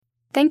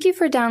Thank you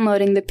for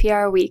downloading the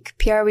PR Week,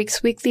 PR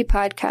Week's weekly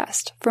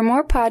podcast. For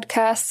more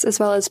podcasts as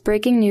well as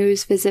breaking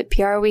news, visit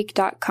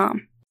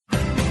prweek.com.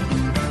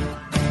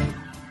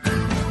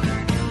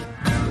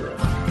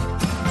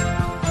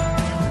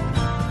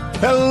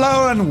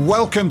 Hello and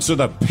welcome to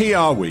the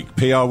PR Week,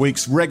 PR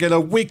Week's regular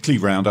weekly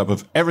roundup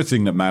of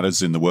everything that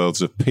matters in the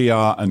worlds of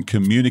PR and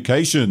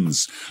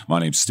communications. My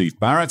name's Steve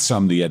Barrett.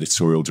 I'm the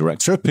editorial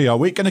director of PR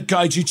Week, and to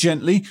guide you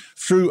gently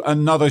through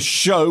another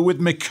show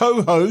with my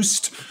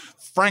co-host,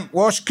 Frank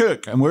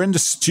Washcook. And we're in the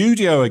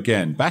studio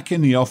again, back in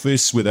the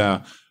office with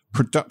our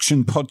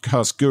production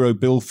podcast guru,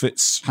 Bill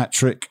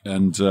Fitzpatrick.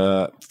 And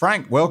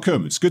Frank,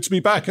 welcome. It's good to be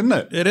back, isn't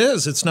it? It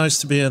is. It's nice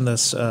to be in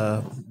this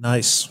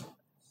nice,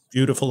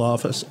 beautiful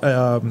office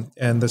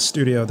and the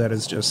studio that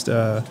is just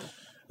a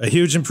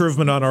huge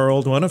improvement on our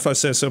old one, if I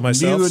say so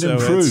myself. New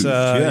and improved.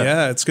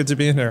 Yeah, it's good to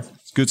be in here.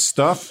 It's good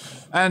stuff.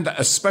 And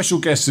a special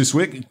guest this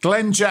week,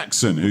 Glen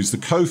Jackson, who's the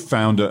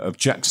co-founder of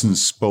Jackson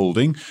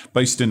Spalding,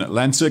 based in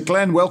Atlanta.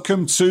 Glen,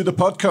 welcome to the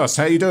podcast.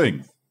 How are you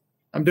doing?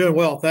 I'm doing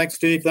well. Thanks,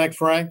 Steve. Thanks,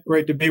 Frank.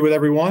 Great to be with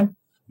everyone.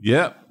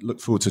 Yeah, look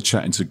forward to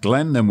chatting to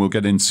Glen. Then we'll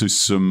get into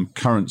some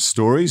current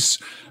stories.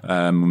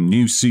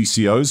 New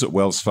CCOs at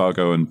Wells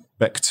Fargo and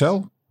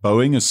Bechtel.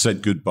 Boeing has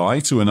said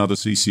goodbye to another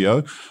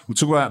CCO. We'll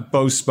talk about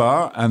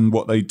BoSpa and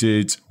what they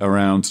did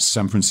around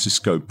San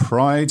Francisco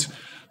Pride.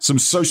 Some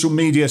social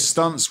media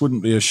stunts,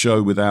 wouldn't be a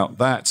show without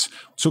that.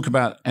 We'll talk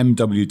about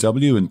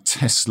MWW and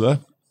Tesla,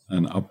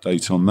 an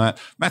update on that.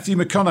 Matthew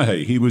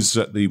McConaughey, he was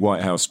at the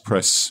White House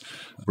press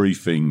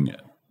briefing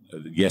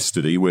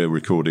yesterday. We're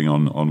recording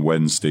on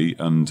Wednesday,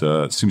 and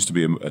it seems to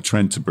be a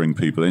trend to bring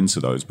people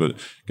into those, but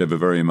gave a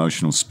very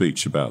emotional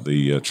speech about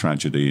the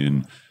tragedy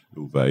in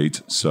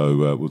Uvalde.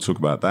 So we'll talk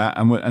about that.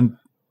 And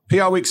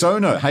PR Week's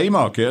owner,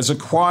 Haymarket, has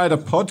acquired a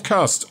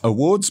podcast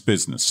awards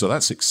business. So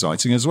that's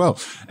exciting as well.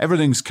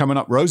 Everything's coming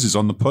up roses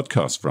on the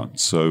podcast front.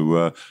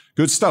 So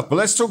good stuff. But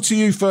let's talk to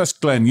you first,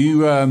 Glen.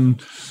 You,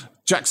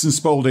 Jackson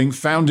Spalding,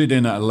 founded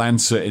in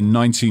Atlanta in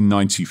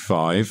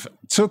 1995.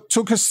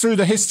 Talk us through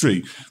the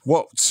history.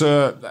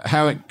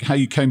 How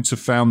you came to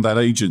found that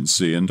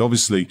agency. And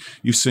obviously,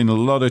 you've seen a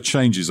lot of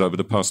changes over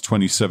the past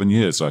 27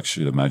 years, I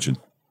should imagine.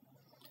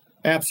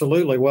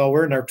 Absolutely. Well,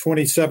 we're in our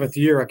 27th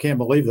year. I can't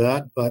believe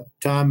that, but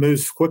time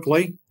moves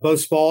quickly.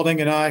 Both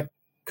Spalding and I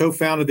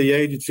co-founded the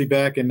agency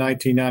back in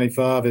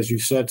 1995, as you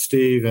said,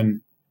 Steve,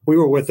 and we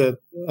were with a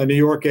New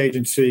York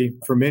agency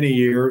for many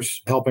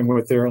years, helping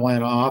with their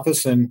Atlanta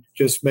office, and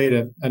just made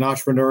an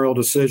entrepreneurial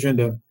decision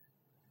to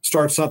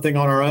start something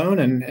on our own,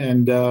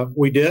 and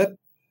we did.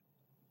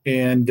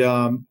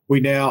 And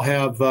we now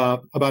have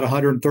about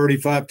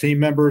 135 team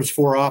members,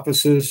 4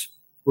 offices.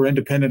 We're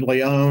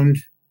independently owned.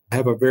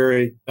 Have a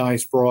very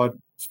nice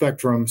broad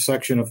spectrum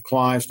section of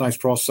clients, nice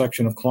cross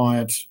section of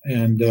clients,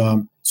 and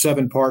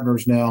 7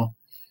 partners now.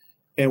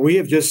 And we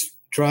have just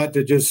tried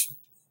to just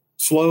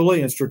slowly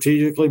and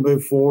strategically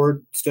move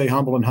forward, stay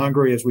humble and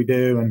hungry as we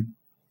do, and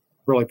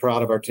really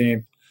proud of our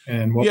team.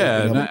 And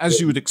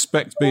as you would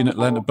expect, being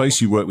Atlanta-based,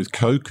 you work with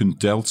Coke and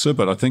Delta,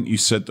 but I think you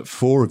said that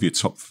 4 of your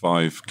top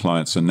 5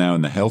 clients are now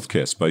in the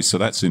healthcare space, so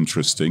that's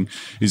interesting.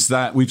 Is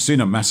that we've seen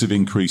a massive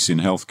increase in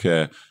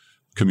healthcare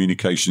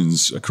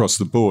communications across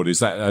the board. Is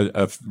that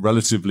a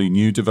relatively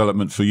new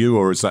development for you,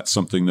 or is that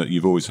something that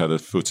you've always had a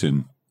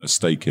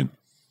stake in?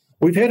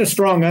 We've had a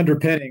strong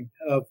underpinning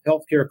of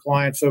healthcare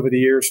clients over the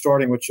years,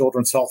 starting with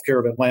Children's Healthcare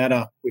of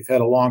Atlanta. We've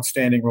had a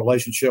long-standing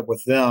relationship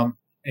with them,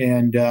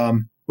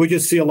 and we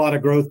just see a lot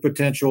of growth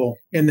potential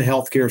in the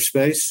healthcare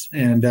space,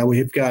 and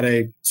we've got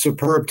a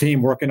superb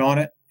team working on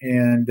it,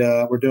 and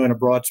we're doing a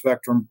broad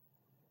spectrum,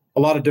 a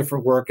lot of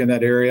different work in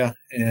that area,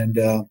 and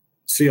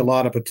see a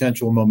lot of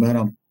potential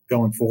momentum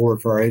going forward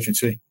for our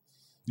agency.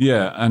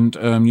 Yeah, and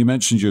you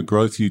mentioned your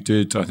growth. You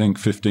did, I think,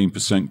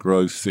 15%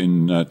 growth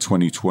in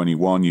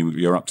 2021.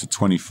 You're up to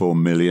 24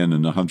 million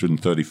and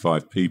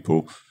 135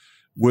 people.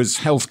 Was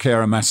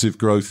healthcare a massive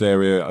growth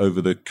area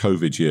over the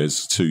COVID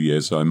years, 2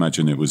 years? I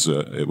imagine it was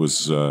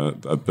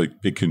a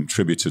big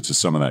contributor to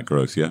some of that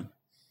growth, yeah?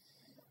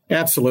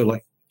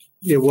 Absolutely.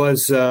 It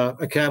was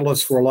a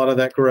catalyst for a lot of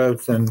that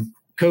growth, and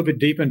COVID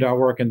deepened our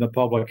work in the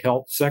public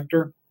health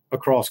sector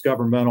across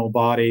governmental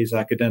bodies,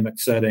 academic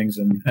settings,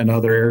 and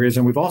other areas.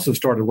 And we've also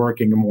started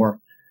working in more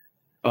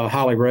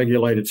highly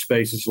regulated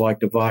spaces like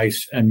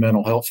device and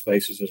mental health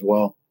spaces as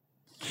well.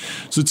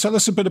 So tell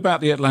us a bit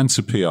about the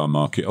Atlanta PR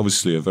market.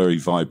 Obviously a very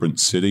vibrant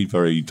city,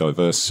 very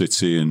diverse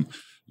city, and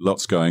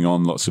lots going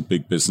on, lots of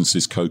big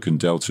businesses, Coke and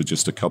Delta,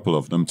 just a couple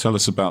of them. Tell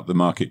us about the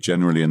market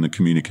generally and the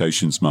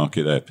communications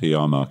market there,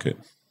 PR market.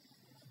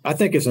 I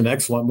think it's an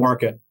excellent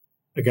market,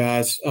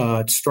 guys.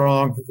 It's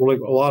strong, really,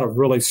 a lot of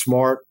really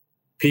smart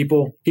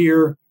people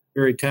here,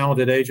 very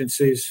talented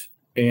agencies.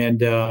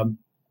 And,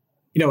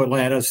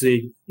 Atlanta is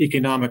the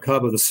economic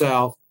hub of the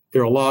South.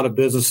 There are a lot of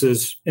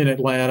businesses in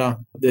Atlanta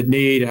that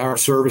need our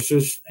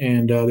services,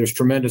 and there's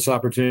tremendous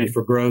opportunity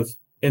for growth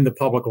in the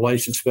public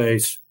relations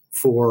space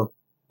for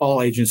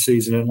all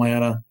agencies in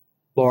Atlanta,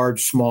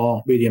 large,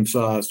 small,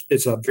 medium-sized.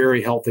 It's a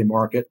very healthy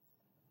market.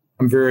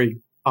 I'm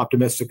very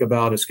optimistic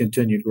about its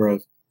continued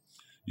growth.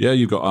 Yeah,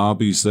 you've got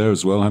Arby's there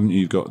as well, haven't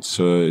you? You've got,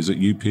 is it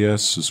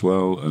UPS as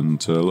well?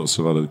 And lots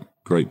of other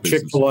great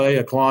businesses. Chick-fil-A,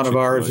 a client of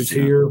ours is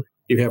here.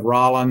 You have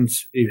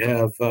Rollins, you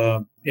have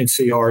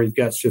NCR, you've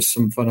got just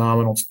some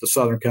phenomenal, the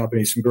Southern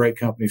companies, some great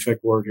companies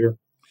headquartered here.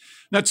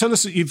 Now, tell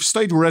us, you've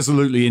stayed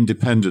resolutely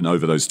independent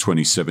over those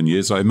 27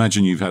 years. I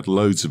imagine you've had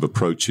loads of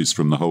approaches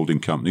from the holding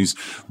companies.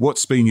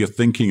 What's been your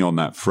thinking on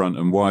that front,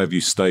 and why have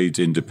you stayed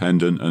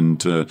independent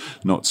and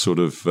not sort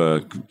of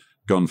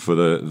gone for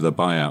the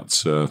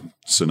buyout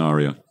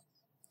scenario?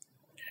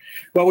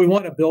 Well, we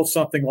want to build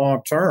something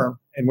long-term,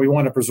 and we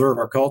want to preserve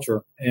our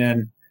culture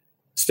and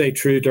stay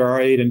true to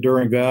our 8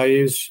 enduring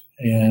values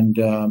and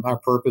our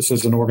purpose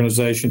as an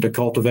organization to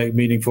cultivate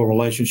meaningful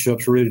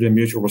relationships rooted in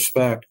mutual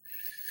respect.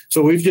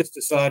 So we've just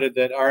decided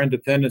that our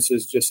independence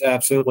is just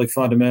absolutely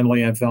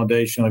fundamentally and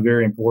foundationally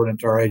very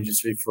important to our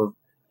agency for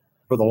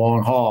the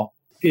long haul.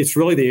 It's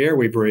really the air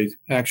we breathe,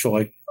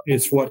 actually.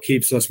 It's what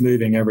keeps us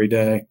moving every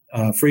day.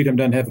 Freedom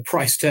doesn't have a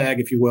price tag,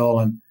 if you will,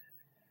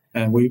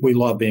 and we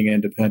love being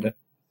independent.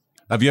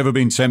 Have you ever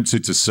been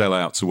tempted to sell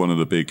out to one of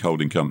the big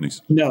holding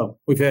companies? No,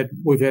 we've had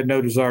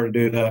no desire to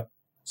do that.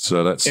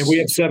 And we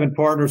have 7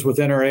 partners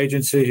within our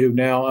agency who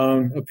now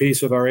own a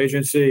piece of our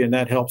agency, and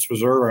that helps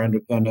preserve our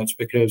independence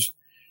because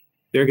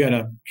they're going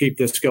to keep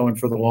this going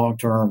for the long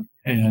term,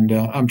 and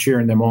I'm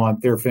cheering them on.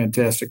 They're a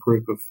fantastic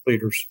group of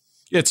leaders.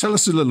 Yeah, tell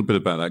us a little bit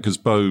about that, because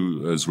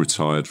Bo has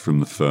retired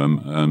from the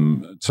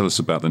firm. Tell us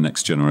about the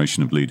next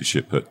generation of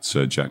leadership at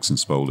Jackson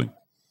Spalding.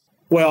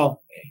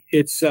 Well,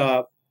 it's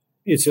a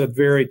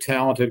very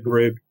talented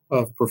group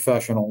of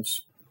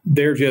professionals.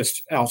 They're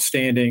just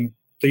outstanding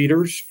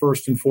leaders,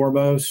 first and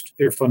foremost.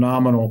 They're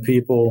phenomenal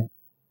people.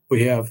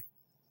 We have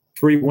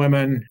 3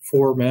 women,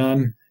 4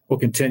 men. We'll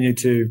continue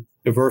to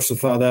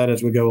diversify that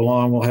as we go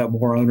along. We'll have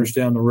more owners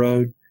down the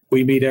road.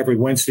 We meet every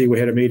Wednesday. We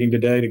had a meeting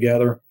today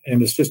together,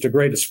 and it's just a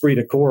great esprit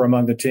de corps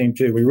among the team,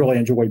 too. We really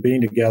enjoy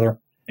being together.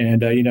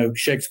 And,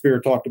 Shakespeare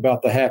talked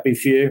about the happy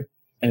few,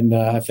 and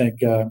I think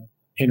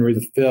Henry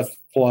V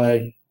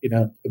play,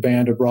 the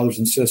band of brothers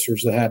and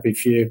sisters, the happy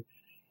few.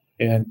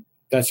 And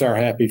that's our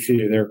happy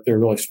few. They're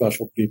really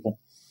special people.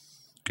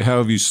 How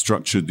have you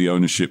structured the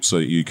ownership so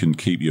that you can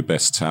keep your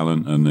best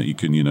talent and that you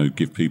can,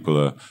 give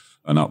people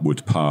an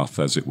upward path,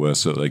 as it were,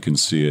 so that they can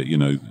see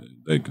it,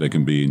 they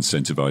can be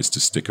incentivized to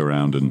stick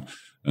around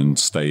and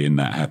stay in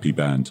that happy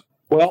band?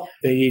 Well,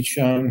 they each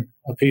own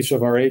a piece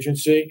of our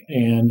agency,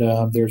 and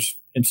there's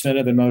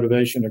incentive and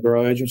motivation to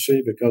grow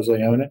agency because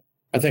they own it.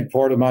 I think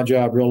part of my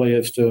job really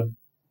is to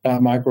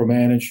not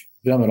micromanage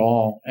them at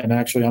all. And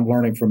actually, I'm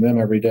learning from them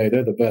every day.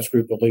 They're the best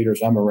group of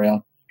leaders I'm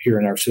around here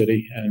in our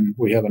city. And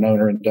we have an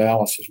owner in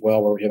Dallas as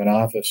well, where we have an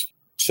office.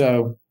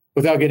 So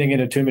without getting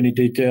into too many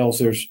details,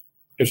 there's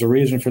a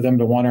reason for them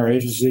to want our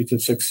agency to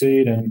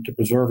succeed and to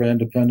preserve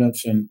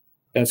independence. And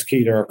that's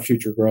key to our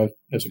future growth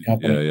as a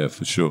company. Yeah,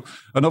 for sure.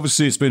 And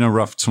obviously, it's been a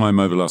rough time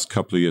over the last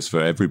couple of years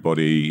for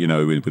everybody, in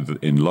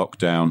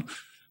lockdown.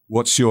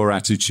 What's your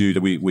attitude?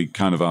 We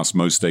kind of ask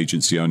most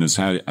agency owners,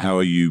 how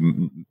are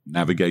you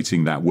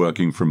navigating that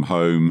working from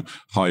home,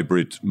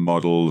 hybrid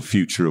model,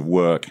 future of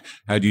work?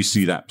 How do you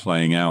see that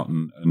playing out?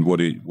 And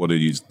what are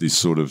this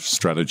sort of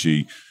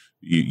strategy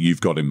you've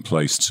got in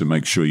place to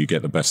make sure you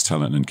get the best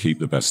talent and keep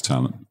the best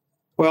talent?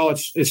 Well,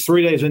 it's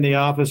 3 days in the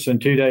office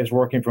and 2 days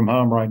working from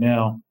home right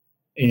now.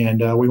 And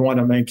we want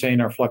to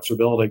maintain our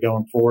flexibility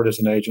going forward as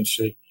an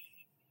agency,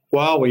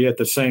 while we at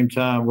the same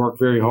time work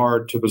very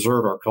hard to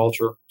preserve our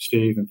culture,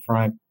 Steve and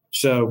Frank.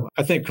 So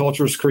I think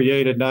culture is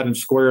created not in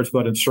squares,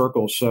 but in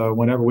circles. So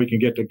whenever we can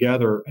get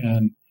together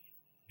and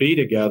be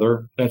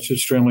together, that's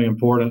extremely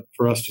important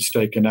for us to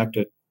stay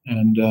connected.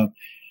 And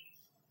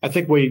I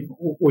think we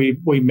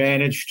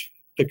managed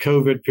the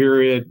COVID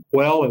period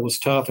well. It was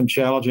tough and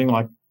challenging,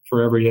 like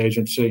for every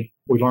agency.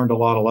 We learned a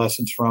lot of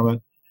lessons from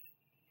it.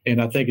 And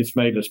I think it's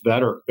made us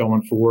better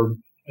going forward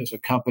as a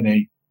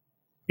company.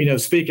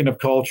 Speaking of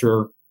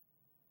culture,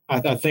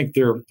 I think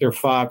there are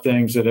 5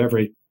 things that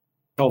every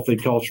healthy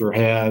culture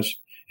has.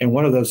 And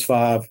one of those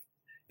 5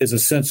 is a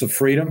sense of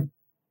freedom.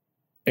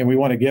 And we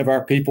want to give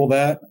our people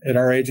that at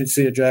our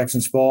agency at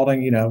Jackson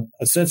Spalding,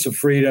 a sense of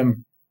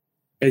freedom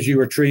as you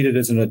were treated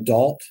as an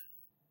adult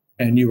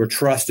and you were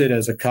trusted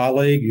as a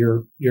colleague.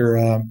 You're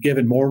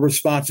given more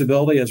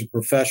responsibility as a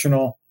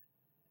professional,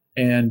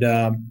 and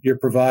you're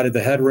provided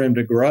the headroom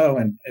to grow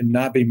and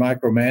not be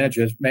managed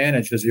as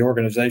the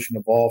organization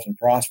evolves and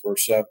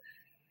prospers. So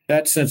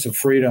that sense of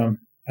freedom,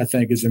 I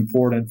think, is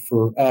important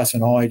for us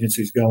and all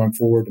agencies going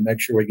forward to make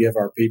sure we give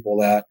our people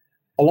that,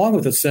 along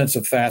with a sense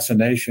of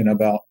fascination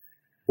about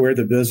where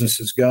the business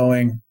is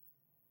going,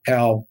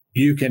 how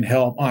you can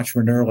help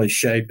entrepreneurially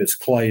shape its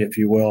clay, if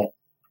you will,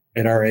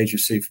 at our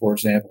agency, for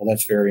example.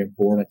 That's very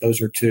important.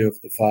 Those are 2 of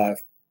the 5,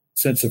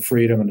 sense of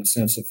freedom and a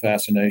sense of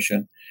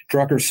fascination.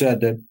 Drucker said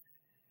that,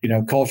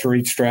 culture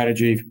eats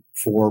strategy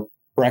for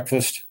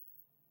breakfast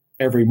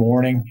every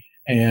morning.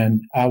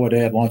 And I would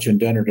add lunch and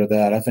dinner to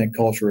that. I think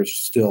culture is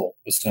still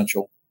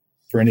essential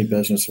for any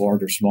business,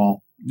 large or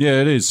small.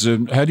 Yeah, it is.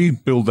 How do you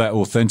build that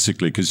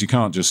authentically? Because you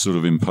can't just sort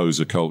of impose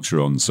a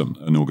culture on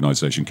an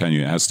organization, can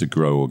you? It has to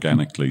grow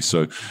organically.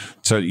 So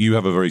you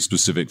have a very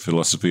specific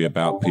philosophy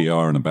about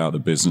PR and about the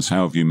business.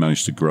 How have you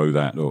managed to grow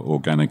that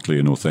organically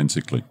and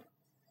authentically?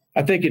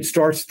 I think it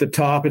starts at the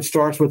top. It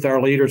starts with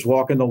our leaders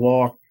walking the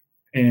walk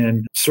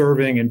and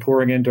serving and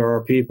pouring into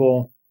our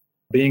people,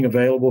 being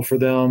available for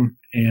them,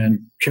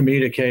 and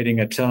communicating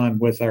a ton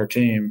with our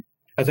team.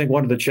 I think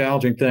one of the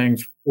challenging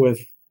things with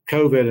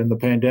COVID and the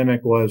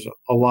pandemic was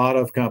a lot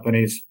of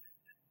companies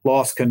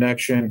lost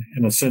connection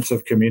and a sense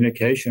of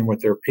communication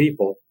with their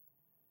people.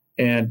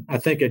 And I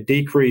think a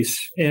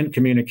decrease in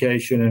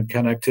communication and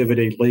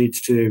connectivity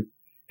leads to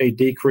a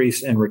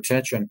decrease in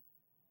retention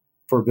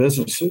for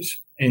businesses.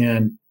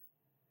 And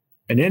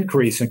an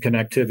increase in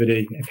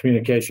connectivity and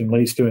communication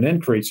leads to an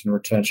increase in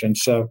retention.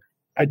 So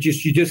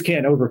you just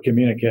can't over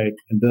communicate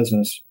in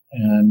business,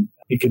 and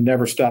you can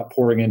never stop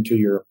pouring into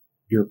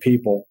your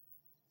people.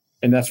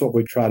 And that's what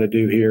we try to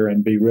do here,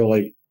 and be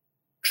really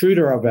true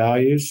to our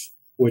values,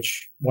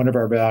 which one of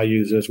our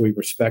values is we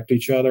respect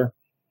each other,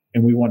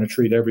 and we want to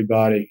treat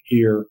everybody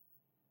here,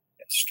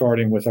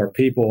 starting with our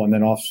people and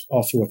then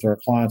also with our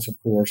clients, of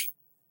course,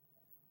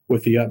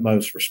 with the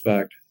utmost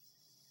respect.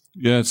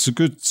 Yeah,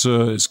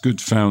 it's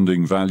good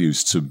founding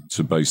values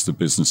to base the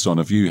business on.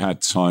 Have you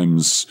had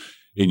times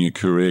in your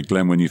career,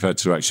 Glenn, when you've had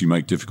to actually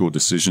make difficult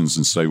decisions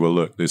and say, well,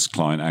 look, this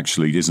client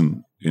actually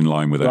isn't in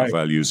line with our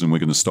values and we're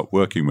going to stop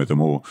working with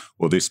them, or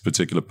this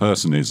particular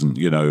person isn't,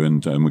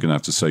 and we're going to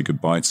have to say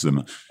goodbye to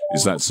them?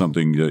 Is that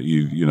something that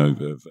you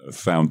have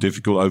found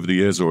difficult over the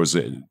years, or is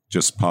it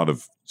just part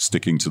of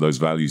sticking to those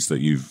values that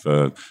you've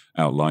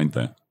outlined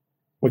there?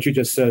 What you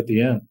just said at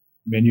the end.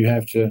 I mean, you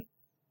have to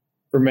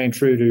remain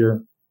true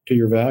to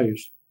your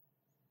values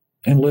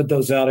and live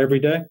those out every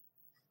day.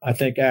 I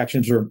think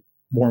actions are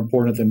more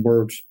important than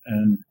words.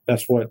 And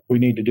that's what we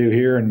need to do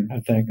here. And I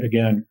think,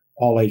 again,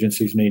 all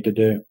agencies need to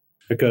do,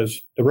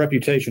 because the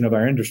reputation of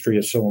our industry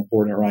is so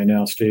important right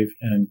now, Steve.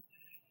 And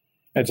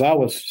as I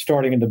was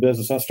starting in the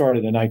business, I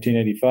started in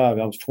 1985.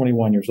 I was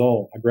 21 years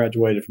old. I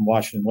graduated from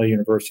Washington Lee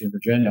University in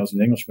Virginia. I was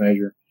an English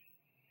major.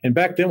 And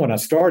back then when I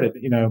started,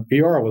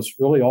 PR was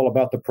really all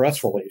about the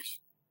press release.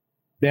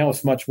 Now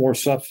it's much more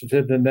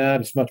substantive than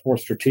that. It's much more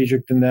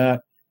strategic than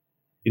that.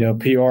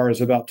 PR is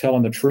about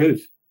telling the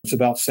truth. It's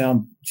about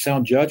sound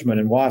judgment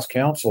and wise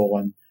counsel,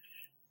 and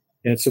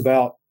it's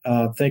about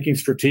thinking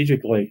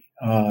strategically.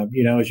 As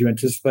you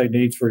anticipate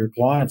needs for your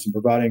clients and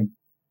providing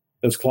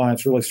those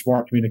clients really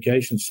smart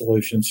communication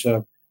solutions.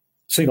 So,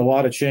 seen a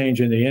lot of change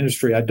in the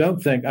industry. I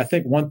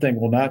think one thing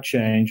will not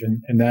change,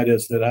 and that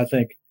is that I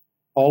think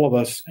all of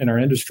us in our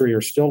industry are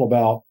still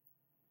about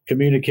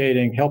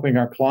communicating, helping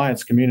our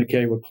clients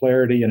communicate with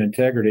clarity and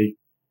integrity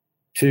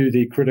to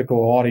the critical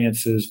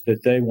audiences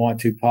that they want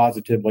to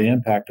positively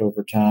impact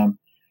over time.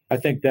 I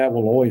think that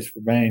will always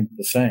remain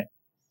the same.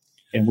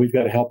 And we've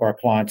got to help our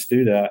clients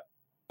do that.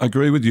 I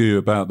agree with you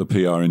about the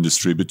PR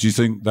industry, but do you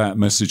think that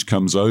message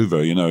comes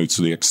over,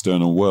 to the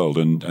external world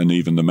and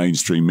even the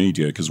mainstream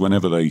media? Because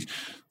whenever they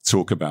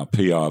talk about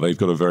PR,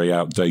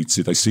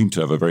 they seem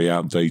to have a very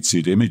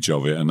outdated image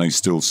of it, and they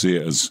still see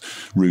it as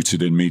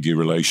rooted in media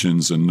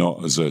relations and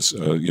not as a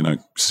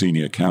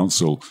senior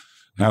counsel.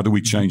 How do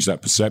we change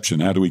that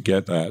perception? How do we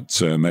get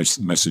that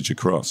message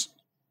across?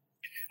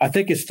 I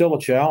think it's still a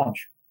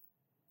challenge.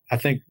 I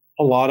think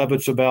a lot of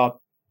it's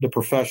about the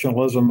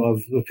professionalism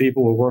of the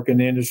people who work in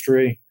the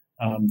industry,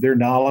 their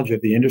knowledge of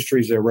the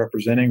industries they're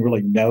representing,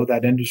 really know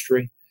that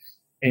industry,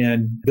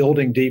 and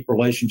building deep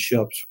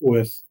relationships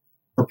with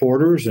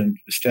reporters and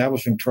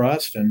establishing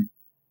trust and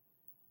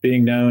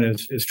being known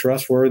as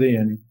trustworthy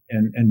and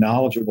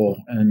knowledgeable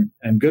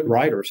and good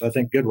writers. I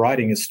think good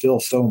writing is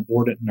still so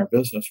important in our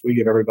business. We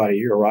give everybody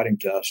here a writing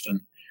test, and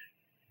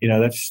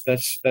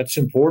that's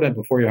important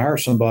before you hire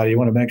somebody. You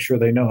want to make sure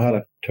they know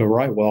how to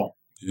write well.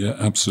 Yeah,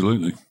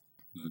 absolutely.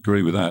 I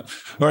agree with that.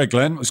 All right,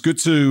 Glenn, it's good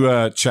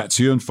to chat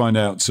to you and find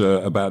out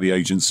about the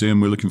agency,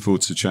 and we're looking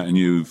forward to chatting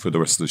you for the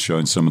rest of the show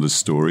and some of the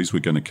stories we're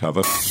going to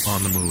cover.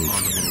 On the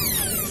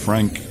move.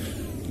 Frank,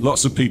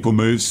 lots of people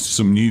moved,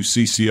 some new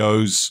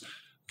CCOs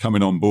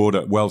coming on board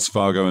at Wells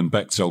Fargo and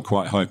Bechtel,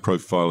 quite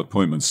high-profile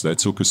appointments there.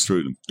 Talk us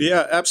through them.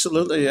 Yeah,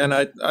 absolutely. And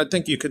I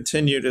think you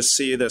continue to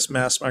see this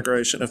mass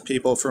migration of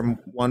people from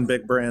one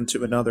big brand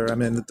to another. I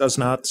mean, it does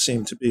not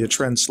seem to be a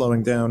trend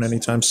slowing down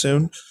anytime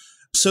soon.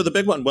 So the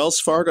big one, Wells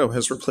Fargo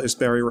has replaced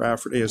Barry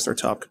Rafferty as their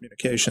top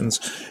communications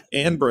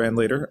and brand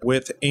leader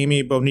with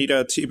Amy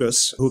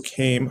Bonita-Tibus, who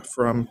came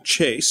from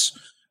Chase,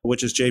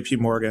 which is JP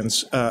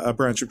Morgan's, a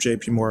branch of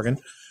JP Morgan.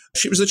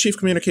 She was the chief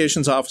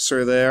communications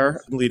officer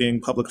there, leading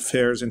public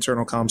affairs,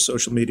 internal comms,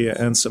 social media,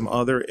 and some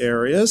other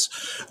areas.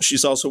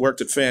 She's also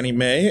worked at Fannie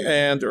Mae,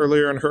 and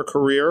earlier in her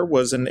career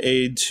was an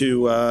aide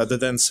to the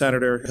then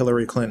Senator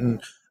Hillary Clinton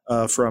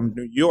from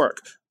New York.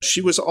 She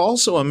was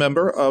also a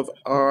member of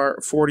our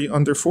 40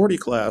 under 40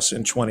 class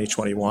in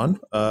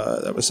 2021.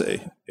 That was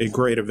a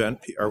great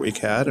event PR Week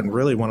had, and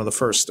really one of the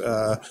first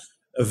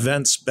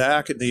events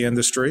back in the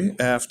industry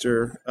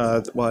after,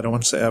 I don't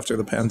want to say after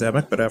the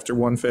pandemic, but after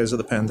one phase of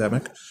the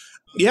pandemic.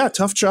 Yeah,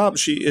 tough job.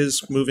 She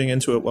is moving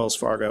into at Wells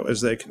Fargo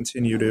as they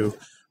continue to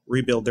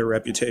rebuild their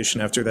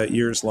reputation after that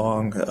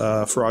years-long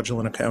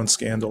fraudulent account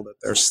scandal that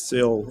they're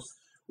still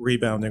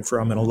rebounding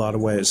from in a lot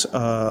of ways.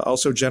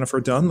 Also,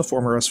 Jennifer Dunn, the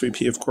former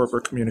SVP of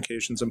Corporate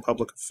Communications and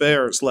Public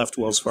Affairs, left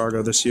Wells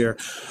Fargo this year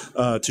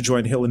to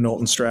join Hill &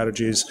 Knowlton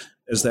Strategies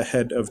as the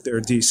head of their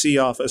D.C.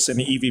 office and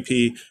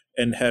EVP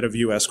and head of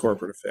U.S.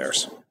 Corporate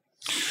Affairs.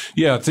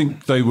 Yeah, I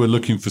think they were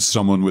looking for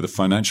someone with a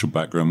financial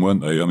background,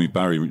 weren't they? I mean,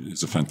 Barry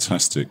is a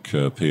fantastic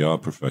PR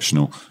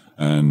professional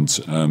and,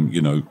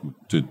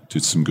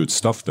 did some good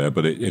stuff there.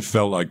 But it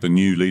felt like the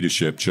new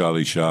leadership,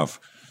 Charlie Scharf,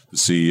 the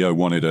CEO,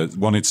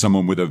 wanted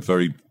someone with a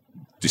very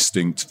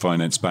distinct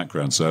finance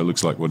background. So it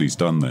looks like what he's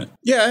done there.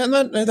 Yeah, and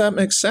that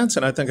makes sense.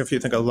 And I think if you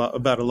think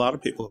about a lot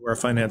of people who are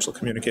financial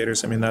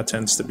communicators, I mean, that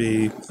tends to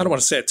be, I don't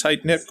want to say a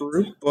tight-knit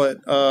group, but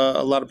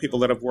a lot of people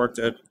that have worked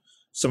at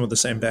some of the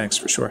same banks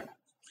for sure.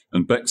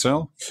 And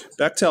Bechtel?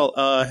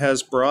 Bechtel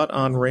has brought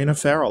on Raina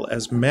Farrell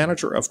as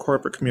manager of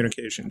corporate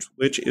communications,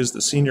 which is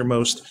the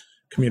senior-most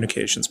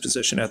communications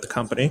position at the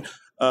company.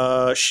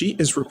 She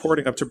is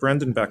reporting up to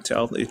Brendan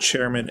Bechtel, the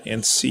chairman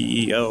and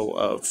CEO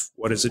of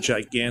what is a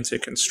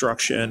gigantic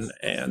construction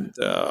and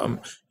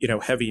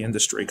heavy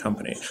industry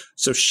company.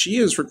 So she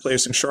is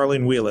replacing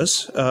Charlene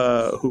Wheelis,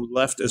 who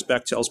left as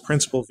Bechtel's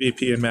principal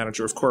VP and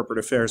manager of corporate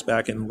affairs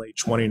back in late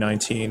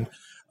 2019.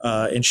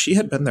 And she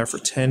had been there for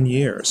 10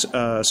 years.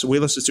 So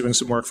Wheelis is doing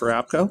some work for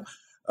APCO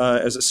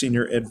as a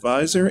senior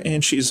advisor,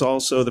 and she's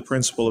also the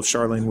principal of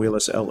Charlene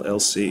Wheelis,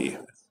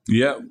 LLC.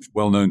 Yeah,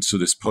 well known to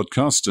this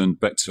podcast, and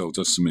Bechtel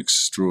does some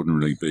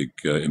extraordinarily big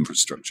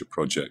infrastructure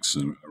projects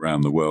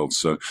around the world.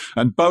 So,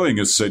 and Boeing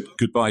has said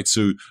goodbye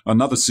to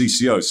another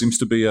CCO. Seems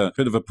to be a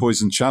bit of a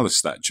poison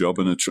chalice, that job,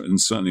 and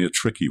certainly a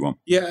tricky one.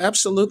 Yeah,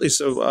 absolutely.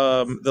 So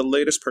the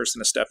latest person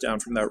to step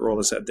down from that role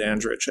is Ed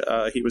Dandridge.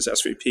 He was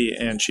SVP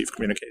and Chief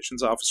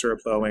Communications Officer at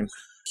Boeing.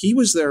 He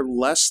was there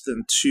less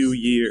than 2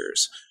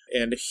 years,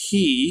 and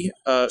he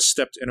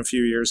stepped in a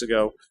few years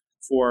ago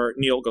for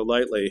Neil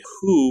Golightly,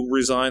 who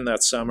resigned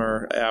that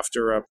summer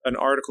after an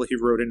article he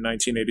wrote in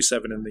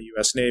 1987 in the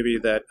U.S. Navy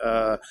that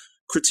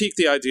critiqued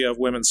the idea of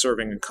women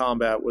serving in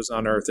combat was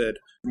unearthed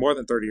more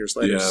than 30 years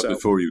later. Yeah,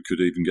 before you could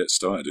even get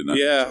started in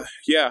that.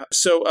 Yeah.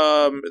 So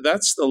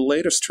that's the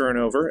latest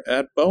turnover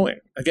at Boeing.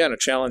 Again, a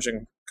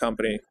challenging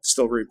company,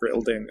 still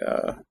rebuilding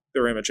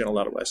their image in a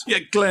lot of ways. Yeah,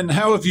 Glenn,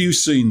 how have you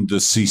seen the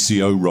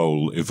CCO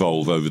role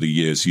evolve over the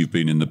years you've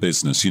been in the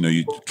business? You know,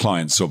 your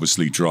clients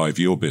obviously drive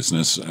your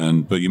business,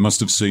 but you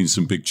must have seen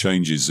some big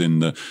changes in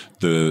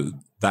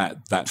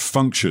that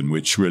function,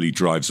 which really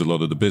drives a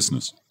lot of the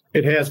business.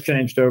 It has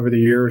changed over the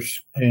years,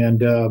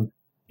 and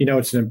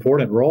it's an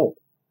important role.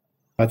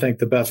 I think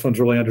the best ones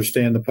really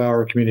understand the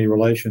power of community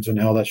relations and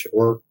how that should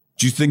work.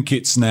 Do you think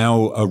it's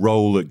now a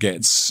role that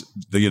gets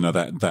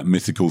that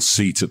mythical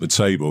seat at the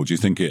table? Do you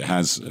think it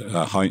has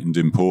a heightened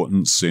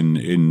importance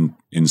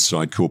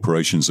inside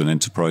corporations and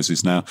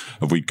enterprises now?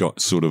 Have we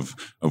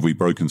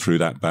broken through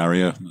that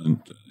barrier?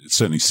 And it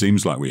certainly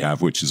seems like we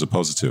have, which is a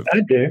positive.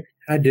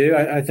 I do.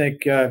 I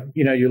think,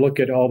 you look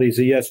at all these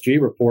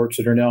ESG reports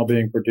that are now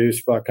being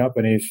produced by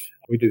companies.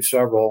 We do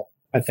several.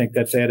 I think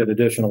that's added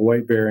additional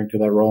weight bearing to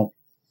that role.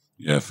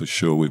 Yeah, for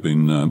sure. We've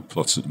been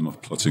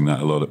plotting that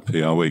a lot at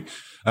PR Week.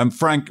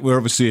 Frank, we're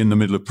obviously in the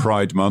middle of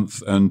Pride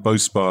Month, and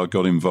BoSpa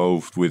got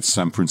involved with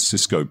San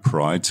Francisco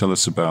Pride. Tell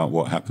us about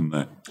what happened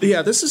there.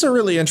 Yeah, this is a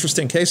really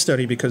interesting case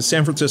study because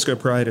San Francisco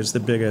Pride is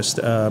the biggest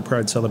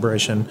Pride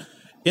celebration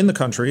in the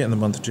country in the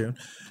month of June.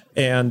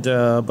 And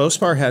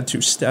BoSpa had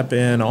to step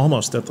in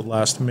almost at the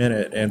last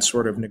minute and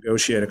sort of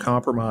negotiate a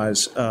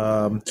compromise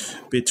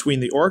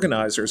between the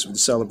organizers of the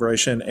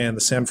celebration and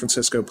the San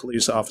Francisco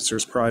Police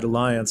Officers Pride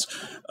Alliance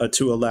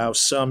to allow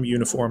some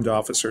uniformed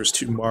officers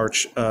to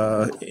march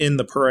in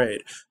the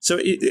parade. So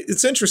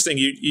it's interesting.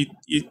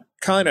 You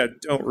kind of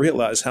don't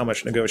realize how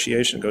much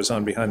negotiation goes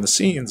on behind the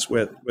scenes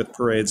with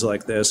parades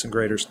like this and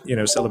greater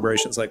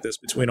celebrations like this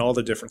between all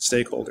the different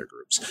stakeholder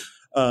groups.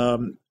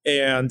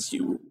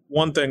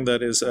 One thing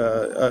that is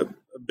a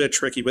bit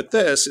tricky with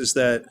this is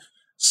that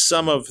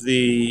some of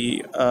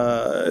the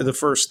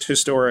first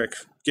historic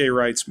gay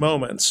rights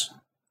moments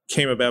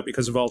came about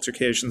because of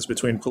altercations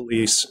between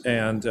police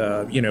and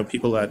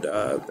people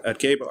at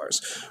gay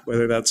bars,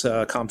 whether that's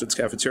Compton's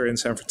Cafeteria in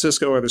San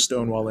Francisco or the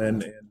Stonewall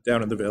Inn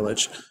down in the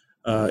Village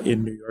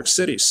in New York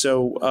City.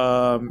 So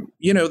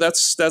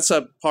that's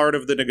a part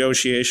of the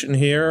negotiation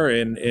here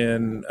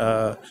in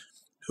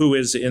who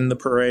is in the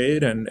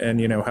parade and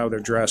how they're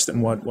dressed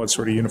and what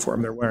sort of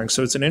uniform they're wearing.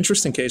 So it's an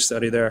interesting case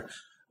study there.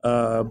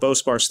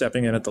 BoSpa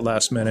stepping in at the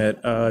last minute,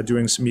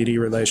 doing some media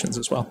relations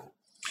as well.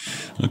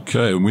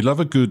 Okay, and we love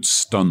a good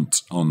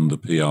stunt on the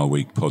PR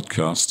Week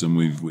podcast, and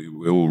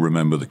we all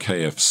remember the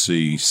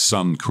KFC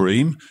Sun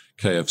Cream.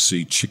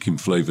 KFC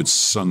chicken-flavored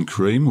sun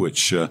cream,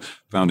 which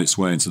found its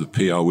way into the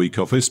PR Week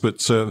office. But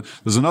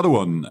there's another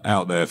one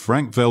out there,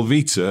 Frank.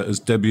 Velveeta has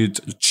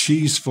debuted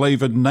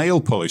cheese-flavored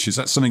nail polish. Is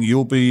that something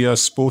you'll be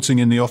sporting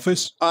in the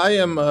office? I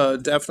am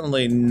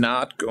definitely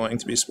not going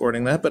to be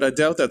sporting that, but I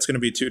doubt that's going to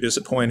be too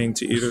disappointing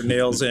to either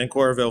Nails Inc.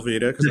 or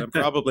Velveeta, because I'm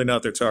probably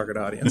not their target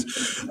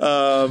audience.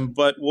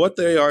 But what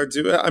they are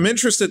doing, I'm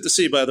interested to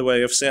see, by the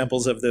way, if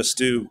samples of this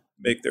do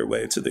make their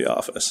way to the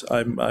office.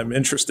 I'm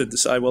interested to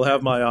see. I will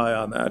have my eye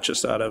on that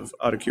just out of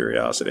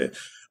curiosity.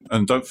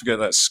 And don't forget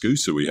that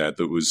scooter we had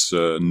that was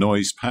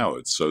noise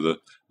powered. So the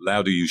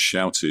louder you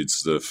shouted,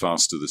 the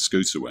faster the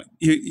scooter went.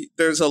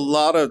 There's a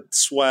lot of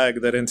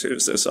swag that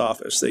enters this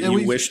office that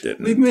you wish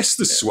didn't. We've missed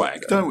the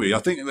swag, don't we? I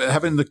think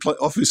having the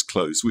office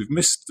closed, we've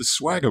missed the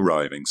swag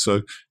arriving. So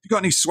if you've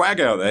got any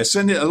swag out there,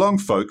 send it along,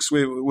 folks.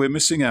 We're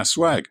missing our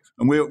swag.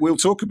 And we'll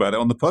talk about it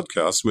on the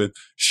podcast. We're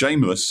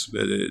shameless.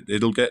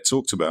 It'll get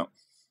talked about.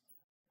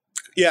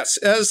 Yes,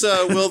 as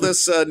will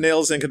this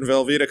Nails Inc. and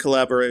Velveeta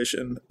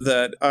collaboration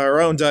that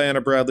our own Diana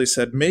Bradley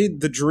said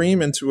made the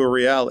dream into a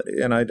reality.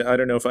 And I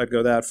don't know if I'd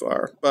go that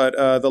far. But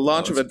the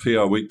launch of a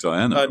PR Week,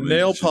 Diana.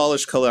 nail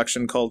polish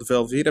collection called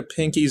Velveeta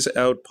Pinkies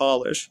Out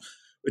Polish,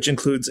 which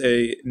includes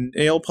a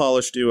nail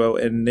polish duo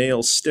and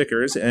nail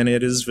stickers. And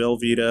it is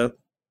Velveeta.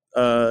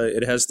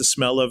 It has the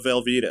smell of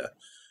Velveeta.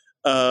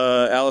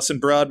 Allison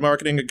Broad,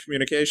 Marketing and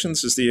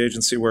Communications, is the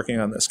agency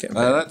working on this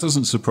campaign. That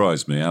doesn't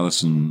surprise me.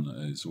 Allison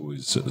is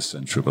always at the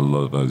center of a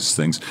lot of those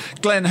things.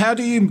 Glenn, how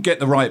do you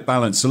get the right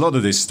balance? A lot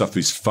of this stuff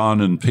is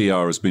fun, and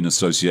PR has been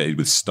associated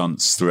with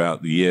stunts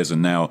throughout the years,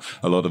 and now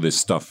a lot of this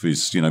stuff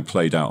is,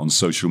 played out on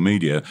social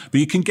media. But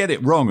you can get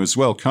it wrong as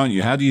well, can't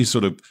you? How do you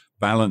sort of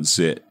balance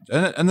it?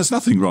 And there's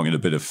nothing wrong in a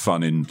bit of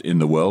fun in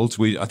the world.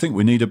 I think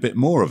we need a bit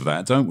more of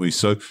that, don't we?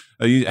 So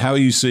how are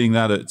you seeing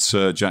that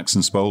at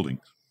Jackson Spalding?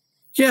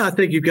 Yeah, I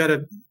think you've got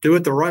to do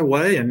it the right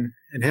way and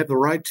have the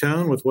right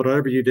tone with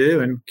whatever you do,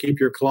 and keep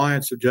your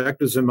clients'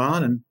 objectives in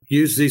mind, and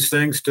use these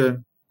things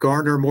to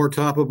garner more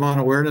top-of-mind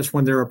awareness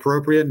when they're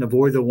appropriate, and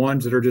avoid the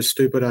ones that are just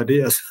stupid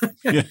ideas.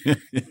 Yeah,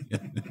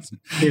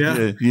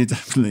 you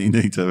definitely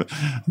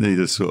need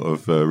a sort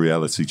of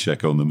reality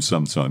check on them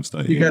sometimes,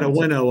 don't you? You got to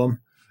winnow them.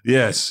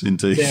 Yes,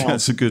 indeed. Yeah.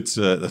 That's a good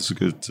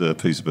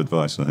piece of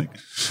advice, I think.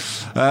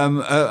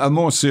 A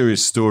more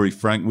serious story,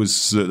 Frank,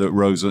 was that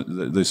rose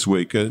this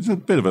week. It's a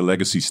bit of a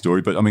legacy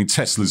story, but I mean,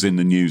 Tesla's in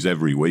the news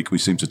every week. We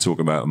seem to talk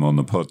about them on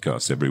the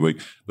podcast every week.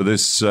 But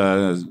this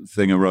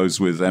thing arose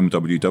with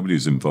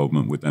MWW's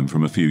involvement with them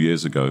from a few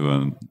years ago.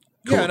 And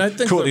I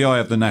think caught the eye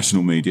of the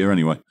national media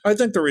anyway. I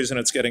think the reason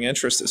it's getting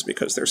interest is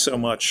because there's so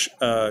much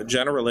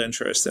general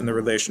interest in the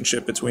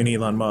relationship between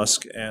Elon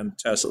Musk and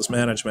Tesla's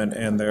management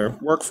and their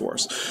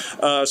workforce.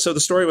 So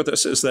the story with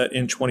this is that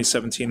in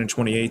 2017 and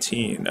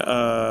 2018,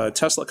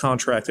 Tesla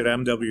contracted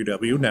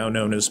MWW, now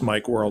known as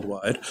Mike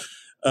Worldwide,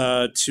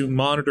 to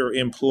monitor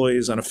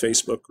employees on a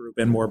Facebook group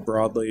and more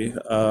broadly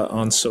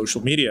on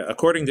social media,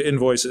 according to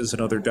invoices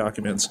and other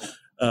documents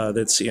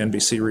that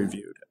CNBC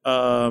reviewed.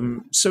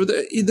 So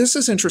this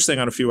is interesting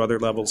on a few other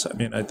levels. I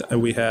mean,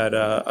 we had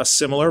a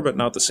similar but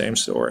not the same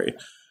story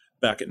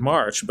back in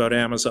March about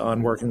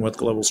Amazon working with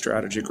Global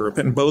Strategy Group,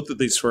 and both of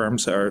these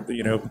firms are,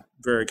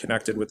 very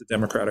connected with the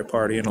Democratic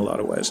Party in a lot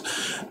of ways,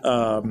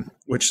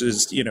 which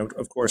is,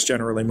 of course,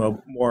 generally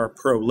more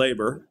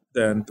pro-labor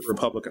than the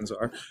Republicans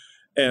are.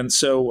 And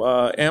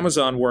so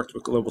Amazon worked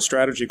with Global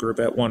Strategy Group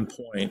at one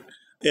point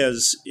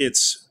as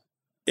its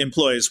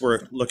employees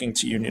were looking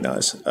to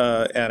unionize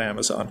at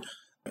Amazon.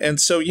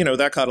 And so,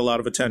 that caught a lot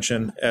of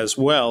attention as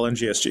well, and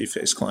GSG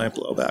faced client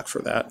blowback for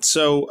that.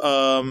 So,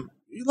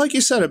 like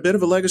you said, a bit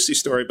of a legacy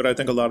story, but I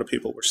think a lot of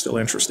people were still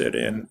interested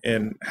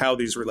in how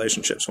these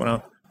relationships went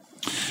on.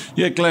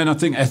 Yeah, Glenn, I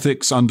think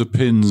ethics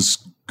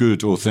underpins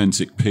good,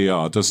 authentic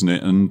PR, doesn't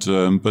it? And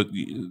but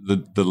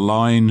the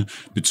line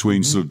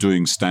between sort of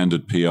doing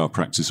standard PR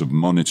practice of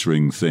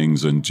monitoring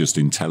things and just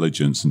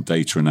intelligence and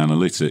data and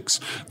analytics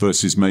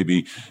versus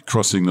maybe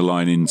crossing the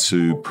line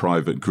into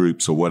private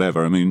groups or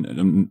whatever. I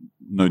mean,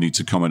 no need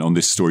to comment on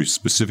this story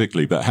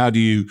specifically, but how do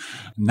you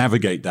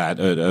navigate that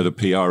at a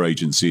PR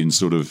agency and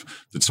sort of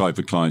the type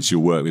of clients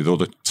you'll work with or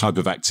the type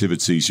of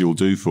activities you'll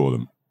do for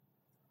them?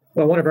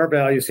 Well, one of our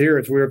values here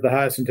is we're of the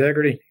highest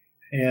integrity,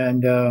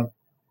 and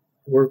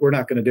we're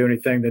not going to do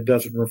anything that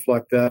doesn't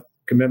reflect that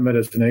commitment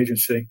as an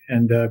agency.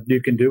 And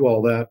you can do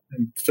all that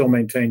and still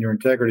maintain your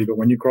integrity, but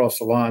when you cross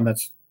the line,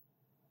 that's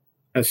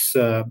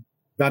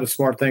not a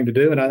smart thing to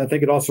do. And I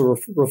think it also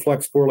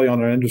reflects poorly on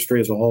our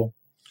industry as a whole.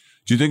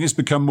 Do you think it's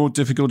become more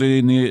difficult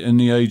in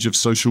the age of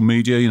social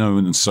media,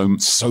 and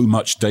so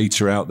much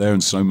data out there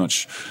and so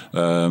much,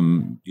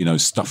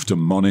 stuff to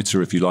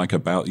monitor, if you like,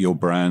 about your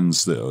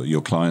brands,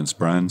 your clients'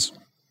 brands?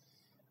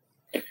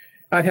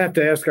 I'd have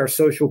to ask our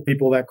social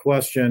people that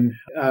question.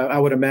 I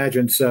would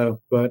imagine so,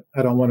 but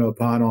I don't want to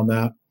opine on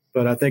that.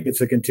 But I think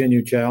it's a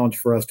continued challenge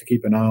for us to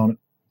keep an eye on it.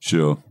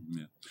 Sure.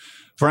 Yeah.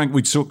 Frank,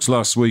 we talked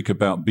last week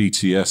about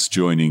BTS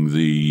joining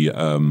the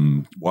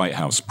White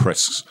House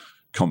press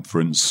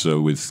conference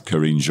with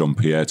Karine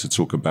Jean-Pierre to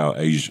talk about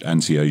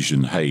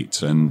anti-Asian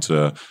hate. And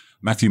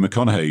Matthew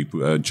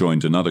McConaughey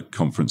joined another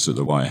conference at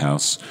the White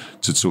House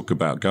to talk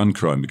about gun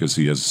crime because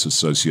he has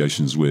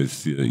associations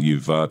with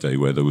Uvalde,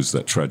 where there was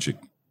that tragic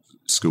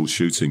school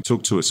shooting.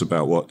 Talk to us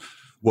about what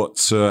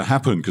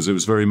happened, because it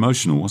was very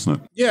emotional,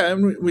 wasn't it? Yeah,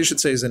 and we should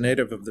say he's a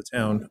native of the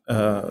town,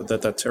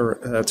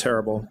 that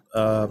terrible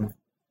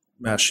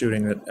mass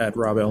shooting at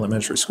Robb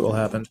Elementary School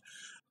happened.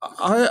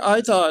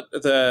 I thought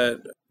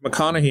that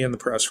McConaughey in the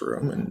press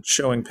room and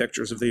showing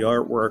pictures of the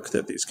artwork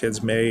that these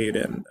kids made,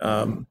 and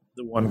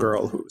the one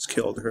girl who was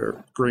killed,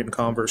 her green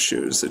Converse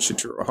shoes that she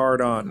drew a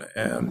heart on,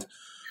 and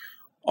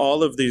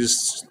all of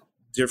these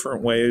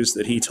different ways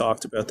that he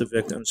talked about the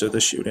victims of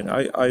the shooting.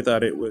 I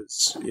thought it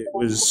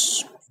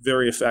was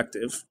very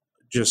effective,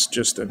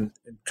 just in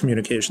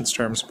communications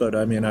terms. But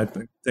I mean, I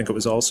think it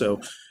was also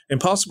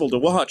impossible to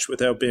watch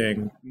without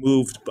being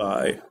moved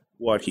by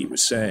what he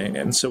was saying.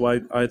 And so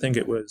I think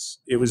it was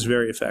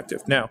very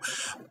effective. Now,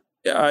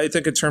 I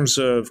think in terms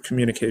of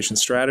communication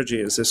strategy,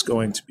 is this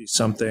going to be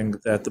something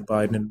that the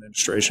Biden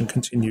administration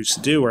continues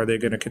to do? Are they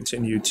going to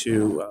continue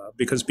to,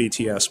 because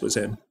BTS was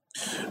in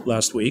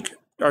last week,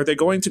 are they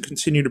going to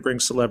continue to bring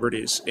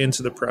celebrities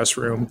into the press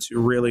room to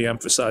really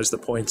emphasize the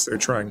points they're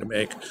trying to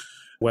make,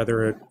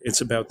 whether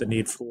it's about the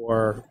need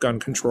for gun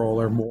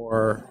control or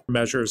more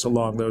measures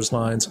along those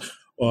lines,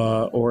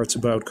 or it's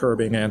about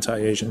curbing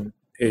anti-Asian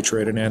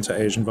hatred and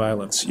anti-Asian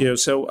violence?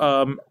 So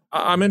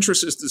I'm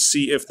interested to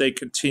see if they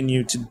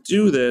continue to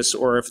do this,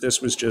 or if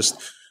this was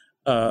just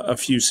a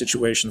few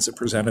situations that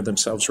presented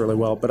themselves really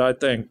well. But I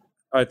think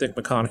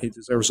McConaughey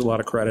deserves a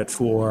lot of credit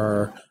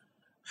for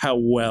how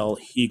well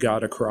he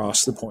got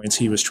across the points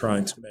he was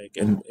trying to make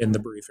in the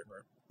briefing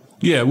room.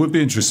 Yeah, it would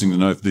be interesting to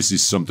know if this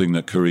is something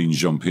that Karine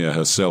Jean-Pierre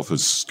herself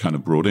has kind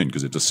of brought in,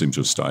 because it does seem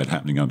to have started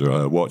happening under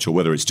her watch, or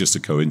whether it's just a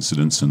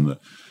coincidence and the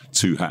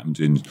two happened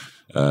in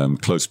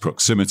close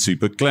proximity.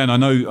 But Glenn,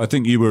 I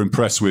think you were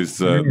impressed with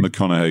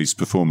McConaughey's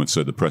performance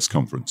at the press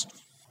conference.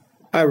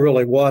 I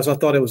really was. I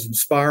thought it was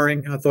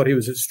inspiring. I thought he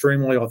was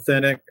extremely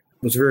authentic.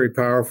 It was very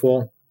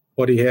powerful,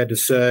 what he had to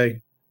say.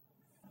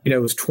 It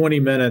was 20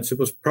 minutes. It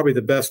was probably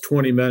the best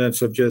 20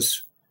 minutes of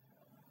just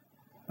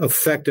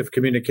effective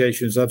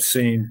communications I've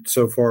seen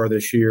so far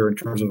this year in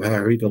terms of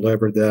how he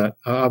delivered that.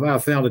 I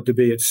found it to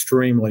be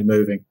extremely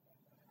moving.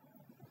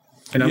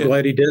 And I'm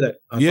glad he did it.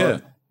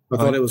 I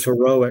thought it was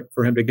heroic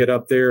for him to get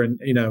up there and,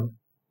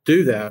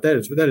 do that.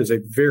 That is a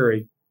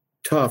very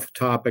tough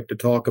topic to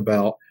talk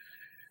about,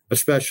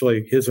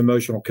 especially his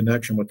emotional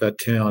connection with that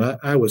town.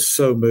 I was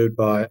so moved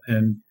by it.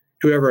 And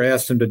whoever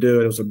asked him to do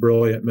it was a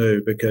brilliant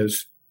move,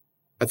 because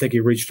I think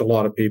he reached a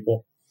lot of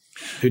people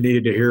who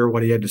needed to hear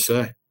what he had to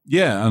say.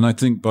 Yeah, and I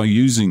think by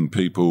using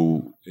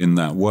people in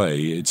that way,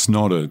 it's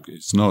not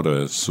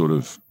a sort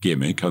of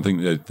gimmick. I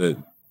think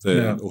that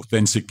they're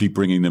authentically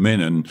bringing them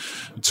in and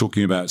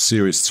talking about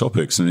serious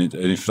topics. And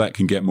if that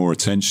can get more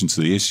attention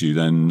to the issue,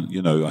 then,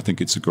 I think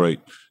it's a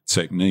great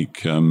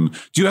technique. Do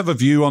you have a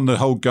view on the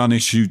whole gun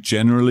issue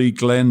generally,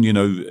 Glenn?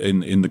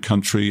 In the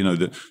country,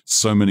 that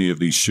so many of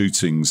these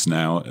shootings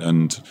now,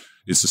 and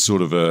it's a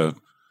sort of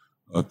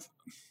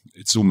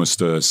it's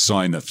almost a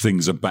sign that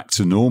things are back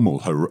to normal,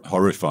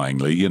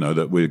 horrifyingly,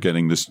 that we're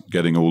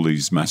getting all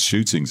these mass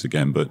shootings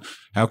again. But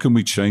how can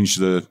we change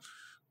the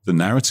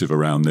narrative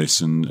around this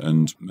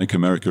and make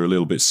America a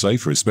little bit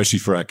safer, especially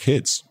for our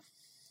kids?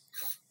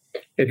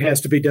 It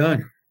has to be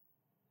done.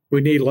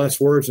 We need less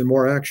words and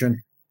more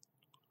action.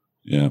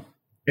 Yeah.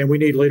 And we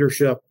need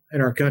leadership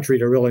in our country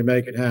to really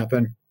make it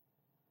happen.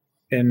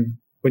 And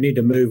we need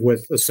to move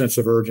with a sense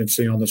of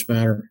urgency on this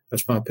matter.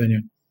 That's my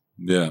opinion.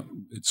 Yeah,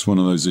 it's one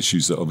of those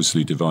issues that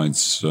obviously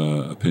divides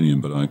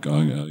opinion, but I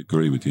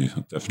agree with you.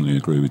 I definitely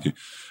agree with you.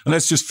 And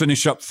let's just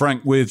finish up,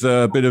 Frank, with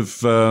a bit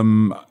of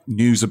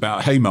news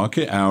about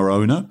Haymarket, our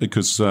owner,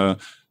 because they're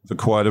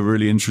quite a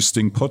really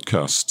interesting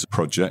podcast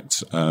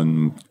project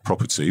and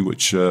property,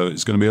 which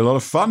is going to be a lot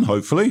of fun,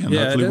 hopefully, and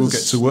hopefully we'll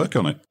get to work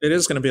on it. It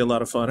is going to be a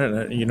lot of fun,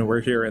 and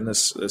we're here in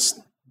this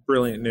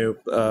brilliant new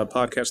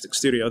podcasting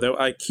studio, though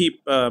I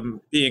keep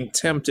being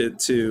tempted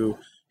to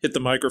hit the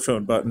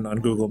microphone button on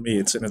Google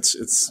Meets, and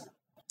it's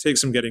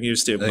takes some getting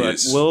used to, but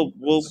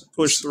we'll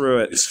push through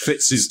it. It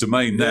fits his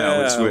domain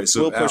now. It's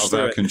out of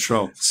our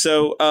control.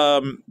 So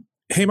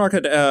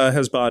Haymarket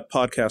has bought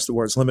Podcast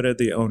Awards Limited,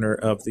 the owner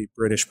of the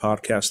British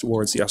Podcast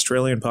Awards, the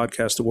Australian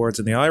Podcast Awards,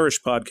 and the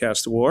Irish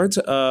Podcast Awards.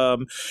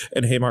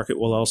 And Haymarket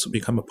will also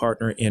become a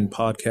partner in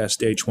Podcast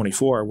Day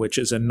 24, which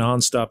is a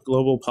nonstop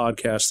global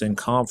podcasting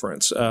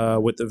conference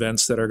with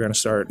events that are going to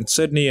start in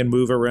Sydney and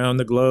move around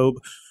the globe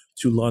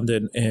to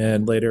London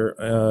and later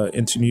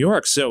into New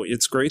York. So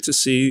it's great to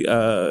see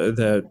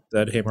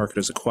that Haymarket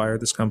has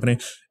acquired this company.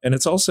 And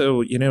it's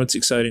also, it's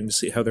exciting to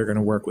see how they're going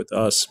to work with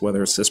us,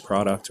 whether it's this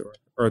product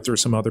or through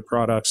some other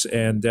products.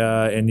 And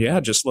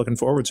just looking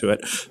forward to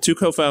it. Two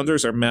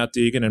co-founders are Matt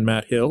Deegan and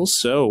Matt Hills.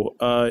 So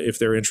if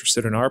they're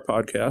interested in our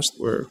podcast,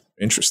 we're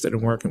interested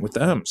in working with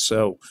them.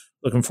 So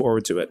looking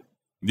forward to it.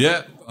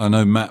 Yeah, I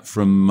know Matt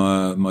from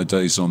my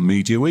days on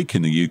Media Week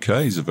in the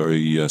UK. He's a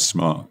very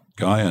smart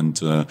guy and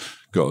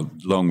got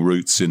long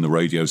roots in the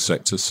radio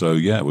sector. So,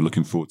 yeah, we're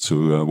looking forward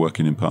to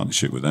working in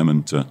partnership with them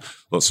and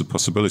lots of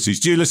possibilities.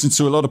 Do you listen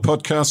to a lot of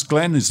podcasts,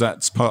 Glenn? Is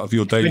that part of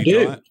your daily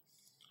diet?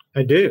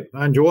 I do.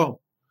 I enjoy them.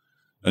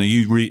 And are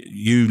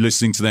you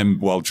listening to them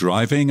while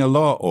driving a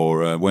lot,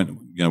 or at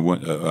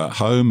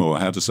home, or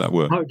how does that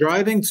work?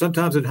 Driving,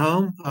 sometimes at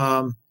home.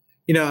 I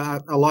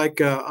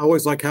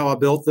always like How I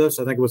Built This.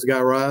 I think it was Guy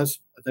Raz.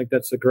 I think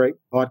that's a great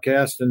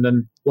podcast. And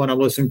then one I'm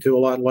listening to a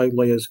lot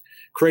lately is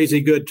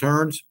Crazy Good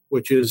Turns,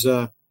 which is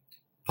a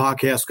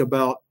podcast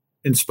about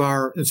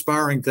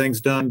inspiring things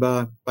done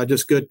by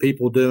just good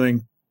people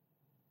doing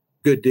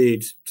good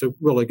deeds. It's a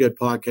really good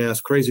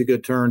podcast. Crazy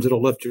Good Turns.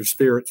 It'll lift your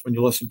spirits when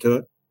you listen to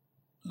it.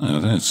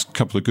 There's a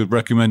couple of good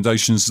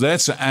recommendations there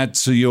to add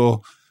to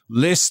your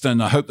list,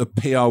 and I hope the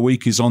PR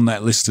Week is on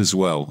that list as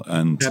well.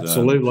 And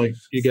absolutely,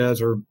 you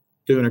guys are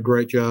doing a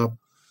great job.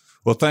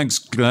 Well, thanks,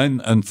 Glenn,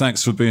 and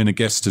thanks for being a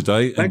guest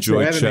today. Thanks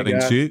Enjoyed chatting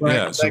me, to you. Right.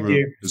 Yeah,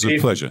 it was a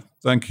pleasure.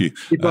 Thank you.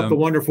 Keep up the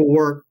wonderful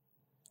work.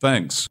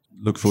 Thanks.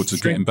 Look forward to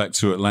getting back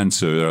to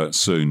Atlanta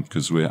soon,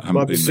 because we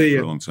haven't been there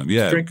for a long time.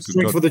 Yeah,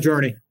 strength for the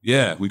journey.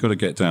 Yeah, we've got to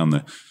get down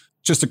there.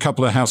 Just a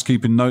couple of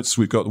housekeeping notes.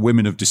 We've got the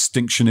Women of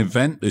Distinction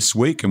event this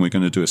week, and we're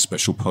going to do a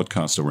special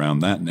podcast around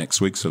that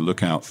next week, so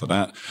look out for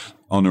that.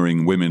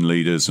 Honouring women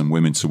leaders and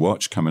women to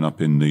watch coming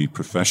up in the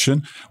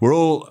profession. We're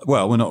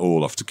not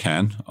all off to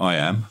Cannes. I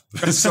am.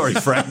 Sorry,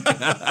 Frank.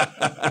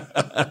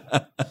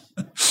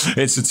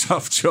 It's a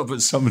tough job,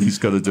 but somebody's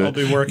got to do it. I'll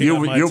be working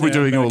You'll be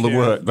doing all the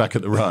work back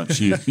at the ranch,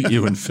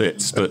 you and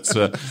Fitz. But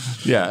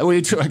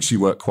we do actually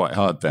work quite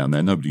hard down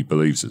there. Nobody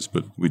believes us,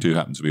 but we do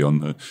happen to be in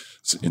the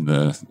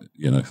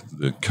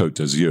Côte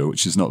d'Azur,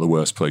 which is not the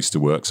worst place to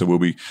work. So we'll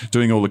be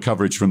doing all the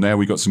coverage from there.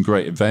 We've got some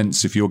great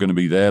events. If you're going to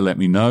be there, let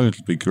me know.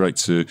 It'd be great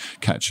to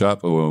catch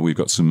up. Or we've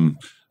got some.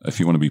 If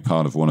you want to be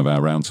part of one of our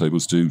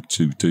roundtables,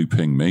 do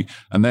ping me.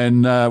 And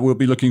then we'll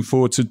be looking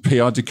forward to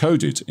PR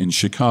Decoded in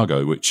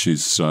Chicago, which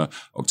is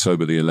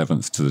October the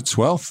 11th to the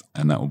 12th.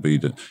 And that will be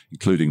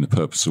including the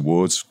Purpose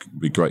Awards. It'll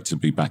be great to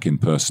be back in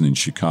person in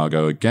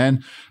Chicago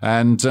again.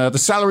 And the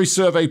Salary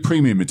Survey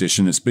Premium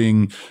Edition is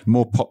being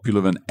more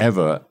popular than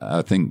ever,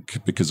 I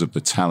think, because of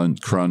the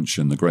talent crunch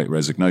and the Great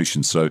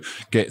Resignation. So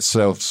get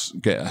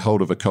a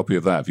hold of a copy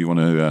of that if you want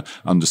to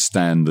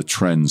understand the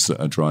trends that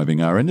are driving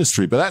our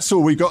industry. But that's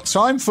all we've got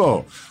time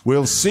for.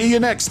 We'll see you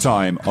next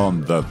time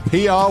on the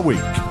PR Week.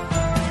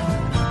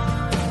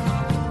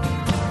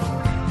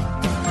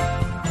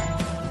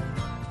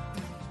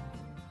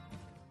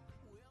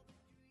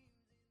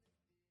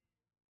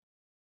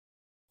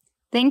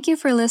 Thank you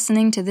for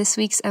listening to this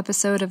week's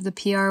episode of the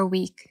PR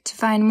Week. To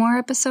find more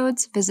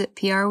episodes, visit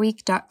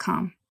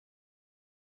prweek.com.